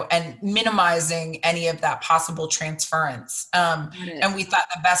 and minimizing any of that possible transference. And we thought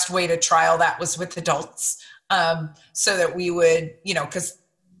the best way to trial that was with adults, so that we would, because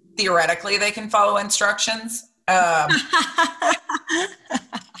theoretically they can follow instructions. I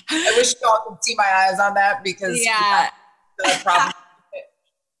wish you all could see my eyes on that, because problem.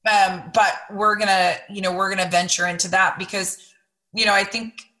 But we're gonna venture into that, because, I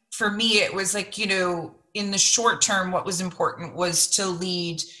think for me, it was like, in the short term, what was important was to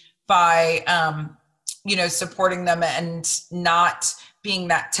lead by, supporting them and not being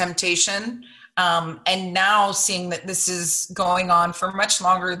that temptation. And now seeing that this is going on for much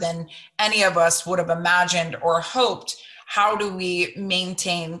longer than any of us would have imagined or hoped, how do we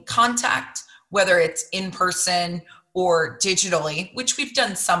maintain contact, whether it's in person or digitally, which we've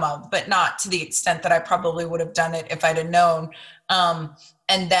done some of, but not to the extent that I probably would have done it if I'd have known.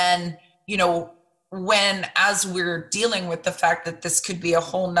 And then, as we're dealing with the fact that this could be a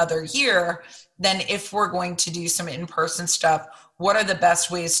whole nother year, then if we're going to do some in-person stuff, what are the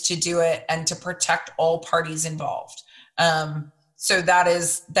best ways to do it and to protect all parties involved? So that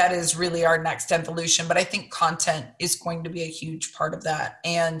is really our next evolution. But I think content is going to be a huge part of that.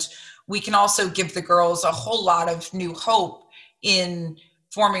 And we can also give the girls a whole lot of new hope in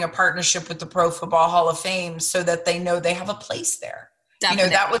forming a partnership with the Pro Football Hall of Fame, so that they know they have a place there.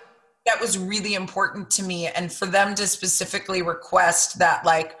 Definitely. That was really important to me. And for them to specifically request that,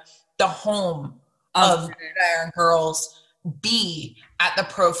 like, the home of Iron Girls be at the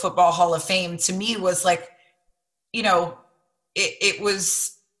Pro Football Hall of Fame, to me was like, it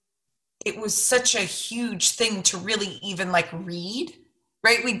was such a huge thing to really even like read,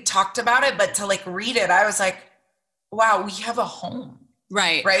 right? We talked about it, but to like read it, I was like, wow, we have a home.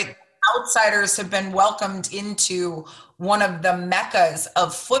 Right. Outsiders have been welcomed into one of the meccas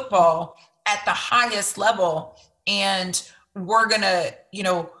of football at the highest level. And we're going to,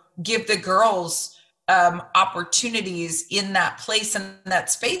 give the girls opportunities in that place and that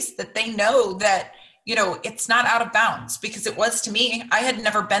space that they know that, you know, it's not out of bounds, because it was to me. I had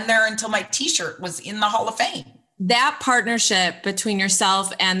never been there until my t-shirt was in the Hall of Fame. That partnership between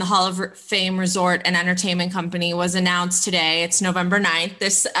yourself and the Hall of Fame Resort and Entertainment Company was announced today. It's November 9th.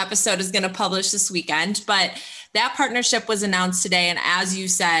 This episode is going to publish this weekend, but that partnership was announced today. And as you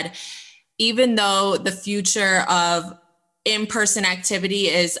said, even though the future of in-person activity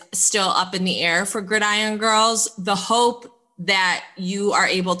is still up in the air for Gridiron Girls, the hope that you are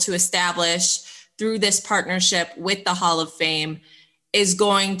able to establish through this partnership with the Hall of Fame is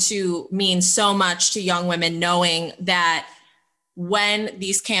going to mean so much to young women, knowing that when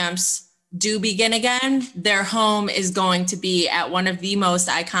these camps do begin again, their home is going to be at one of the most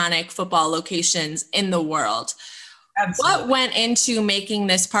iconic football locations in the world. Absolutely. What went into making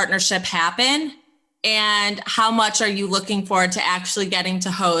this partnership happen, and how much are you looking forward to actually getting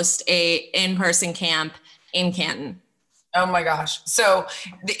to host a in-person camp in Canton? Oh my gosh. So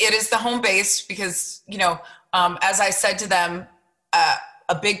it is the home base because, you know, as I said to them,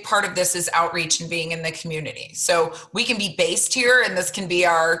 a big part of this is outreach and being in the community. So we can be based here and this can be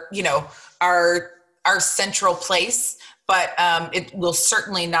our, you know, our central place, but it will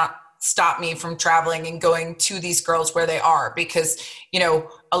certainly not stop me from traveling and going to these girls where they are, because, you know,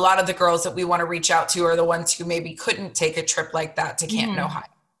 a lot of the girls that we want to reach out to are the ones who maybe couldn't take a trip like that to Canton, Ohio.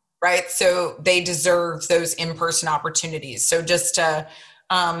 Right. So they deserve those in-person opportunities. So just to,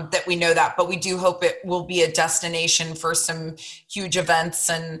 that we know that, but we do hope it will be a destination for some huge events.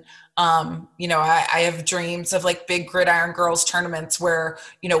 And, you know, I have dreams of like big Gridiron Girls tournaments where,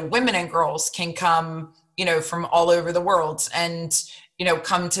 you know, women and girls can come, you know, from all over the world and, you know,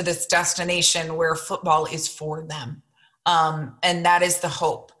 come to this destination where football is for them. And that is the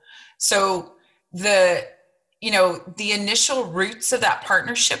hope. So you know, the initial roots of that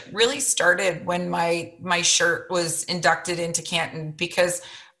partnership really started when my shirt was inducted into Canton, because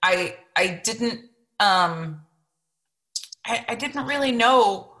I didn't really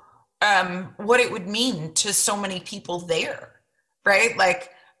know what it would mean to so many people there, right? Like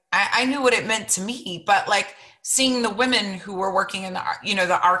I knew what it meant to me, but like seeing the women who were working in the, you know,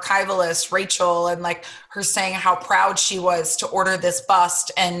 the archivalist, Rachel, and like her saying how proud she was to order this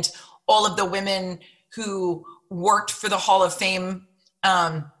bust, and all of the women who worked for the Hall of Fame,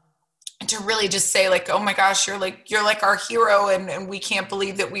 to really just say like, oh my gosh, you're like our hero. And we can't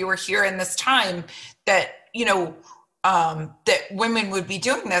believe that we were here in this time that, you know, that women would be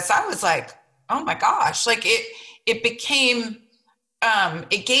doing this. I was like, oh my gosh, like it became,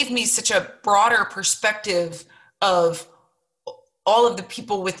 it gave me such a broader perspective of all of the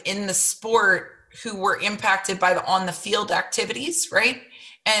people within the sport who were impacted by the on the field activities. Right.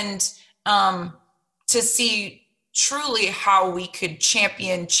 And, to see truly how we could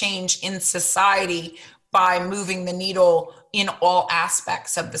champion change in society by moving the needle in all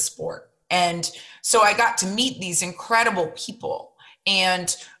aspects of the sport. And so I got to meet these incredible people.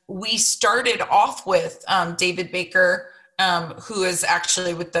 And we started off with David Baker, who is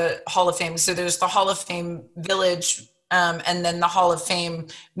actually with the Hall of Fame. So there's the Hall of Fame Village, and then the Hall of Fame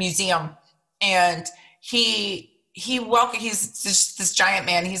Museum. And he's just this giant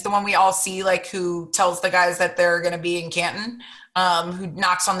man. He's the one we all see, like, who tells the guys that they're going to be in Canton, who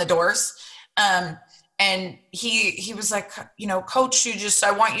knocks on the doors. And he was like, you know, Coach,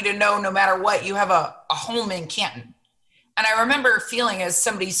 I want you to know, no matter what, you have a home in Canton. And I remember feeling, as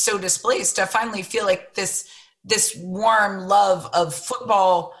somebody so displaced, to finally feel like this warm love of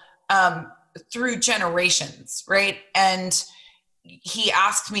football, through generations. Right. And he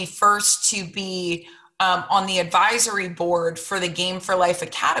asked me first to be on the advisory board for the Game for Life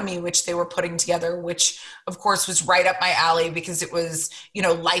Academy, which they were putting together, which of course was right up my alley, because it was, you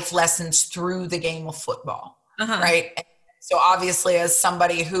know, life lessons through the game of football. Right. And so obviously, as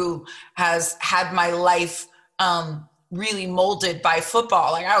somebody who has had my life really molded by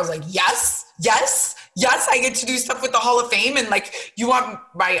football, like I was like, yes, I get to do stuff with the Hall of Fame. And like, you want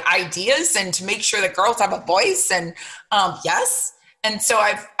my ideas and to make sure that girls have a voice, and yes. And so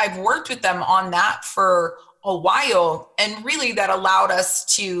I've worked with them on that for a while, and really that allowed us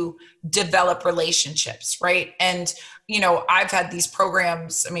to develop relationships, right? And, you know, I've had these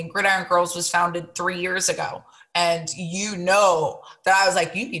programs. I mean, Gridiron Girls was founded 3 years ago, and you know that I was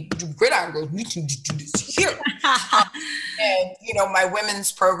like, you need to do Gridiron Girls, we can do this here. And, you know, my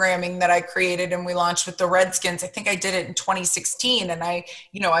women's programming that I created and we launched with the Redskins, I think I did it in 2016. And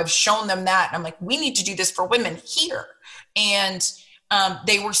I've shown them that, and I'm like, we need to do this for women here. And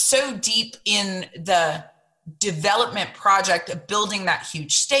they were so deep in the development project of building that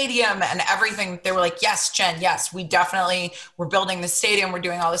huge stadium and everything. They were like, yes, Jen, yes, we're building the stadium. We're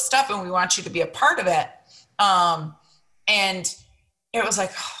doing all this stuff and we want you to be a part of it. And it was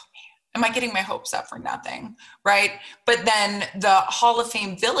like, oh man, am I getting my hopes up for nothing? Right. But then the Hall of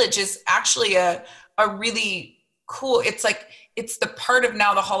Fame Village is actually a really cool, it's the part of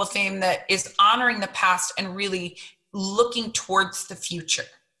now the Hall of Fame that is honoring the past and really looking towards the future.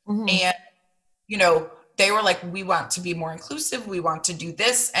 Mm-hmm. And, they were like, we want to be more inclusive. We want to do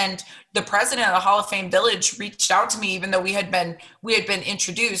this. And the president of the Hall of Fame Village reached out to me, even though we had been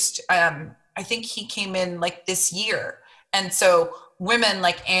introduced. I think he came in like this year. And so women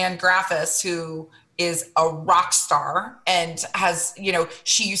like Anne Graffis, who is a rock star and has,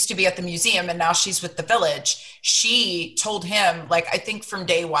 she used to be at the museum and now she's with the Village. She told him, like, I think from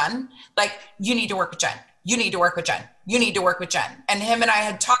day one, like, you need to work with Jen. You need to work with Jen. You need to work with Jen. And him and I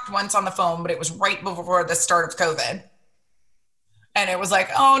had talked once on the phone, but it was right before the start of COVID. And it was like,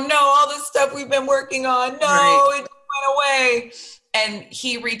 oh no, all this stuff we've been working on. No, right. It went away. And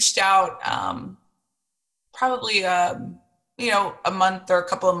he reached out probably, a month or a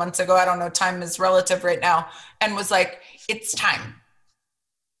couple of months ago. I don't know. Time is relative right now. And was like, it's time.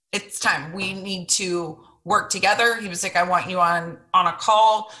 It's time. We need to work together. He was like, I want you on a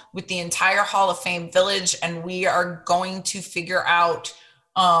call with the entire Hall of Fame Village, and we are going to figure out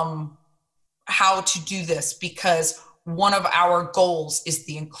how to do this, because one of our goals is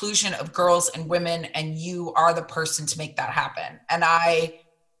the inclusion of girls and women, and you are the person to make that happen. And I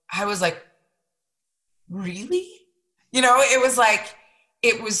was like, really?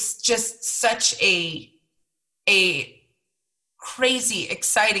 It was just such a crazy,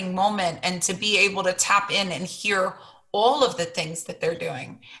 exciting moment. And to be able to tap in and hear all of the things that they're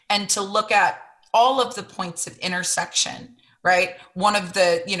doing and to look at all of the points of intersection, right? One of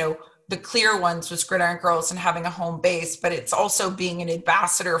the, the clear ones was Gridiron Girls and having a home base, but it's also being an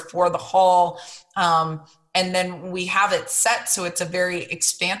ambassador for the Hall. And then we have it set so it's a very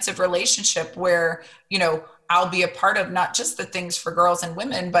expansive relationship where, I'll be a part of not just the things for girls and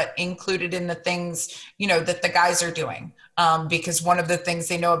women, but included in the things, that the guys are doing. Because one of the things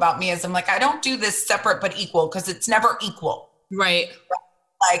they know about me is I'm like, I don't do this separate but equal, because it's never equal. Right.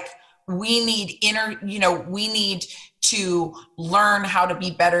 Like we need we need to learn how to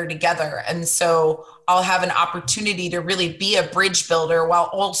be better together. And so I'll have an opportunity to really be a bridge builder while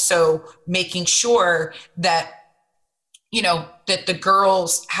also making sure that, that the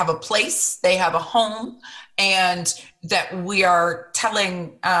girls have a place, they have a home, and that we are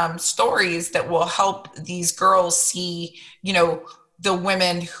telling stories that will help these girls see, the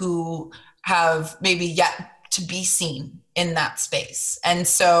women who have maybe yet to be seen in that space. And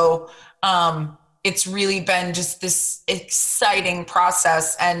so it's really been just this exciting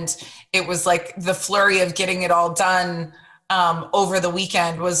process. And it was like the flurry of getting it all done over the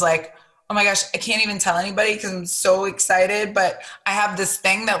weekend was like, oh my gosh, I can't even tell anybody because I'm so excited. But I have this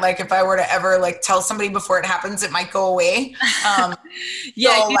thing that, like, if I were to ever like tell somebody before it happens, it might go away.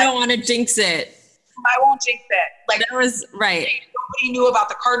 Yeah, so, you don't want to jinx it. I won't jinx it. Like, that was right. Nobody knew about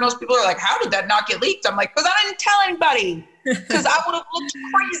the Cardinals. People are like, how did that not get leaked? I'm like, because I didn't tell anybody. Because I would have looked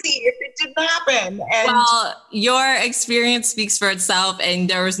crazy if it didn't happen. And well, your experience speaks for itself, and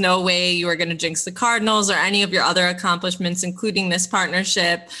there was no way you were going to jinx the Cardinals or any of your other accomplishments, including this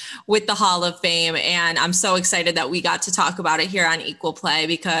partnership with the Hall of Fame. And I'm so excited that we got to talk about it here on Equal Play,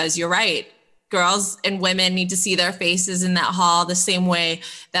 because you're right. Girls and women need to see their faces in that hall the same way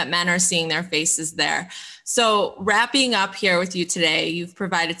that men are seeing their faces there. So wrapping up here with you today, you've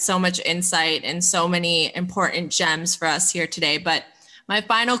provided so much insight and so many important gems for us here today. But my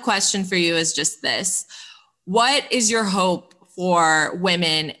final question for you is just this. What is your hope for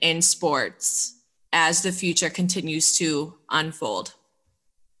women in sports as the future continues to unfold?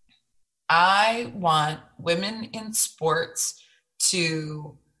 I want women in sports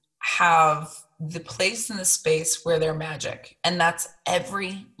to have the place and the space where they're magic. And that's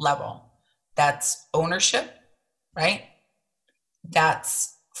every level. That's ownership, right?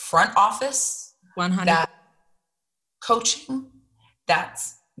 That's front office. 100. That's coaching.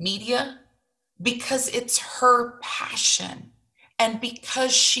 That's media. Because it's her passion. And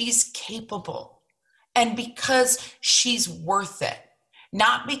because she's capable. And because she's worth it.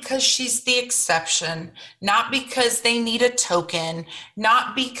 Not because she's the exception, not because they need a token,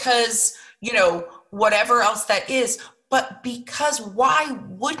 not because, whatever else that is, but because why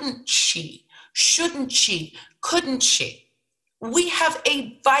wouldn't she? Shouldn't she? Couldn't she? We have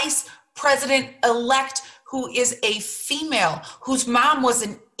a vice president-elect who is a female, whose mom was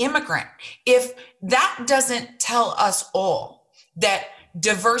an immigrant. If that doesn't tell us all that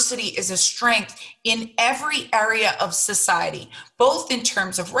diversity is a strength in every area of society, both in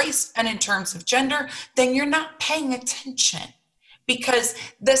terms of race and in terms of gender, then you're not paying attention, because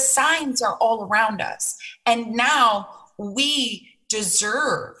the signs are all around us. And now we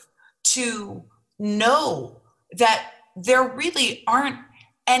deserve to know that there really aren't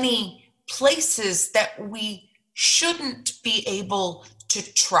any places that we shouldn't be able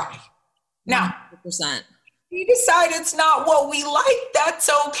to try. Now, 100%. we decide it's not what we like, that's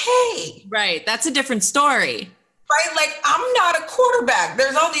okay. Right. That's a different story. Right? Like, I'm not a quarterback.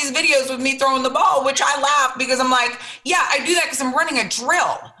 There's all these videos with me throwing the ball, which I laugh because I'm like, yeah, I do that because I'm running a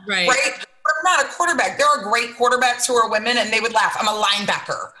drill. Right? But I'm not a quarterback. There are great quarterbacks who are women and they would laugh. I'm a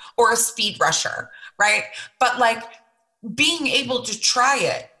linebacker or a speed rusher, right? But like, being able to try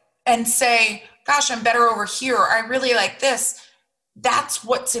it and say, gosh, I'm better over here, or I really like this, that's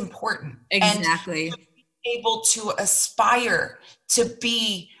what's important. Exactly. And able to aspire to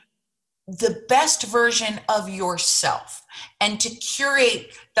be the best version of yourself and to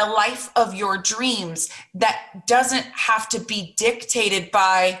curate the life of your dreams that doesn't have to be dictated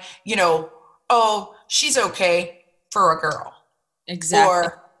by, you know, oh, she's okay for a girl. Exactly.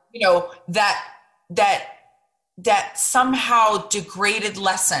 Or, you know, that somehow degraded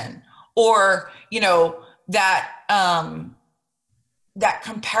lesson, or, you know, that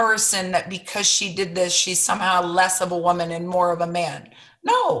comparison that because she did this, she's somehow less of a woman and more of a man.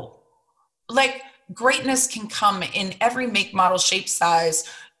 No, like, greatness can come in every make, model, shape, size,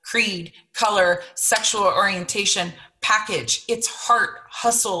 creed, color, sexual orientation, package. It's heart,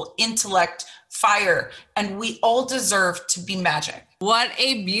 hustle, intellect, fire, and we all deserve to be magic. What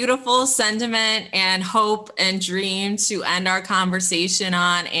a beautiful sentiment and hope and dream to end our conversation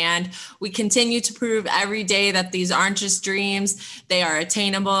on. And we continue to prove every day that these aren't just dreams, they are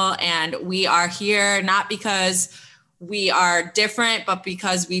attainable. And we are here not because we are different, but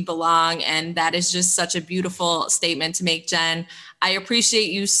because we belong. And that is just such a beautiful statement to make, Jen. I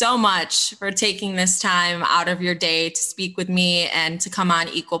appreciate you so much for taking this time out of your day to speak with me and to come on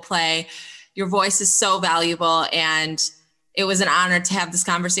Equal Play. Your voice is so valuable, and it was an honor to have this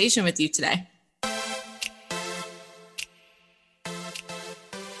conversation with you today.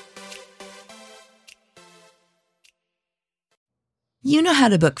 You know how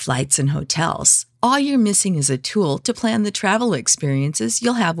to book flights and hotels. All you're missing is a tool to plan the travel experiences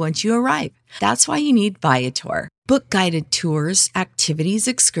you'll have once you arrive. That's why you need Viator. Book guided tours, activities,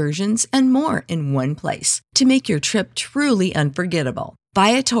 excursions, and more in one place to make your trip truly unforgettable.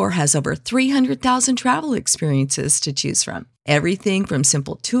 Viator has over 300,000 travel experiences to choose from. Everything from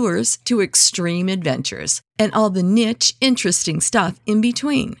simple tours to extreme adventures and all the niche, interesting stuff in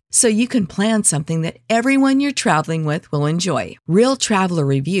between. So you can plan something that everyone you're traveling with will enjoy. Real traveler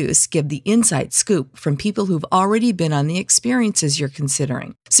reviews give the inside scoop from people who've already been on the experiences you're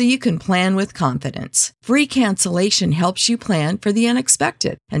considering. So you can plan with confidence. Free cancellation helps you plan for the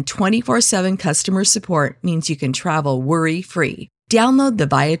unexpected. And 24/7 customer support means you can travel worry-free. Download the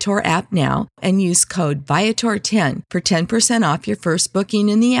Viator app now and use code Viator10 for 10% off your first booking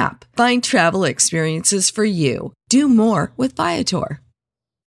in the app. Find travel experiences for you. Do more with Viator.